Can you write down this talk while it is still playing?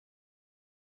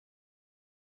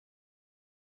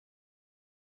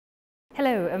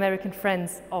Hello, American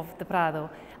friends of the Prado.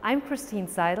 I'm Christine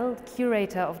Seidel,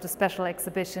 curator of the special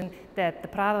exhibition that the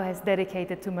Prado has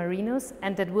dedicated to Marinus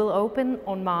and that will open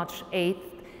on March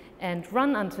 8th and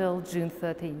run until June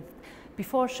 13th.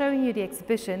 Before showing you the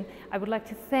exhibition, I would like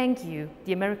to thank you,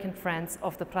 the American friends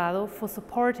of the Prado, for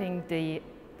supporting the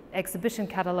exhibition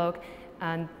catalogue,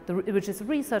 which is a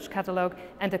research catalogue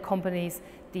and accompanies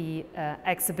the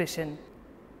exhibition.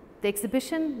 The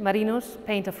exhibition, Marinus,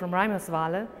 painter from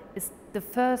Reymerswale, is the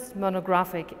first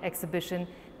monographic exhibition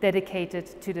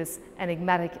dedicated to this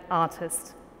enigmatic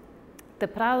artist. The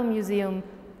Prado Museum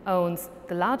owns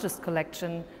the largest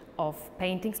collection of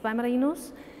paintings by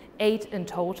Marinus, 8 in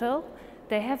total.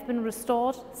 They have been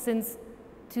restored since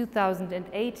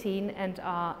 2018 and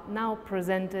are now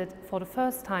presented for the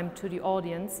first time to the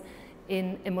audience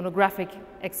in a monographic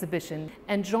exhibition,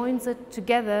 and joins it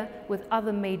together with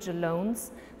other major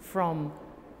loans from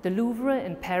the Louvre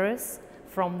in Paris,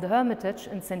 from the Hermitage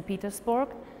in St. Petersburg,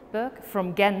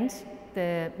 from Ghent,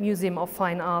 the Museum of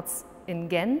Fine Arts in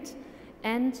Ghent,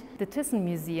 and the Thyssen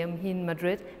Museum here in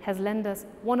Madrid has lent us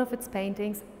one of its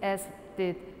paintings, as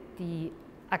did the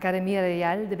Academia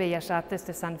Real de Bellas Artes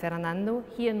de San Fernando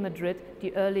here in Madrid,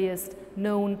 the earliest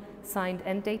known signed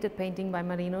and dated painting by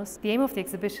Marinus. The aim of the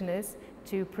exhibition is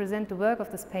to present the work of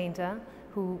this painter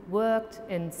who worked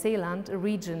in Zeeland, a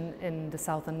region in the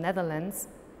southern Netherlands,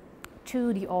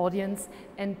 to the audience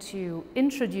and to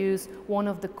introduce one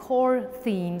of the core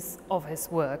themes of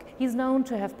his work. He's known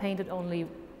to have painted only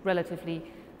relatively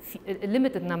a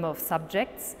limited number of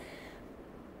subjects,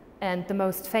 and the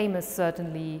most famous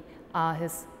certainly are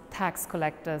his tax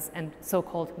collectors and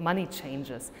so-called money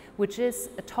changers, which is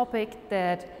a topic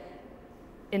that,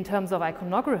 in terms of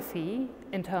iconography,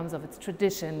 in terms of its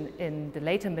tradition in the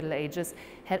later Middle Ages,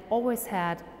 had always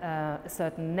had a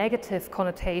certain negative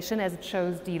connotation, as it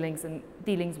shows dealings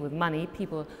with money,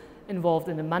 people involved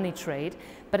in the money trade.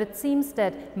 But it seems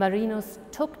that Marinus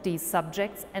took these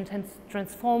subjects and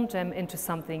transformed them into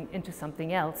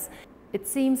something else. It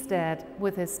seems that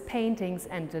with his paintings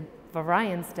and the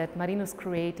variants that Marinus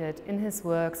created in his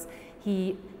works,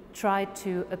 he tried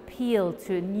to appeal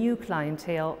to a new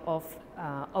clientele of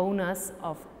owners,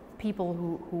 of people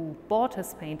who bought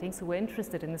his paintings, who were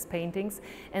interested in his paintings,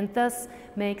 and thus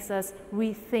makes us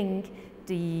rethink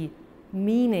the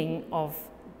meaning of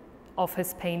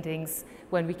his paintings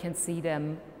when we can see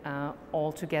them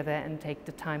all together and take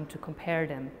the time to compare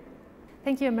them.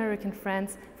 Thank you, American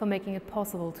friends, for making it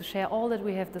possible to share all that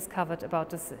we have discovered about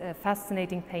this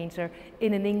fascinating painter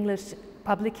in an English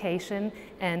publication,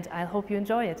 and I hope you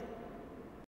enjoy it.